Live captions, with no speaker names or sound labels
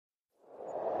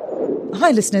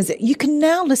Hi listeners, you can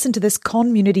now listen to this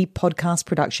community podcast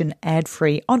production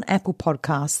ad-free on Apple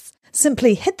Podcasts.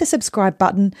 Simply hit the subscribe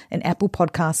button in Apple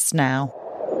Podcasts now.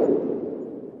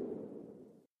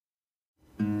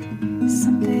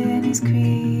 Something is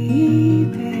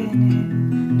creeping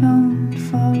in, don't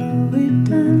follow it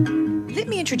down. Let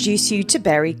me introduce you to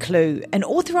Barry Cloo, an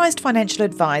authorised financial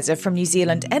advisor from New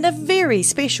Zealand and a very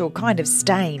special kind of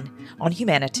stain on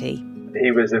humanity.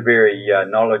 He was a very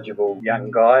knowledgeable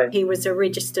young guy. He was a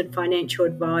registered financial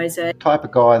advisor. Type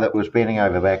of guy that was bending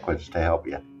over backwards to help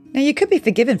you. Now, you could be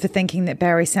forgiven for thinking that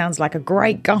Barry sounds like a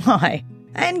great guy,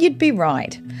 and you'd be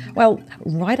right. Well,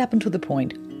 right up until the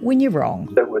point when you're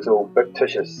wrong. It was all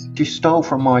fictitious. She stole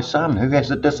from my son who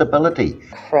has a disability.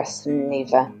 Chris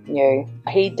never knew.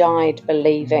 He died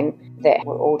believing that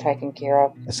we're all taken care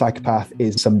of. A psychopath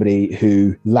is somebody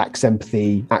who lacks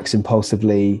empathy, acts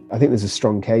impulsively. I think there's a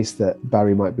strong case that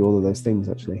Barry might be all of those things,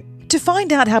 actually. To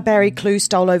find out how Barry Cloo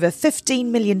stole over $15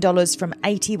 million from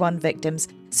 81 victims,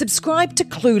 subscribe to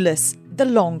Clueless, the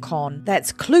long con.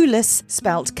 That's Clueless,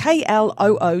 spelt Klooghless.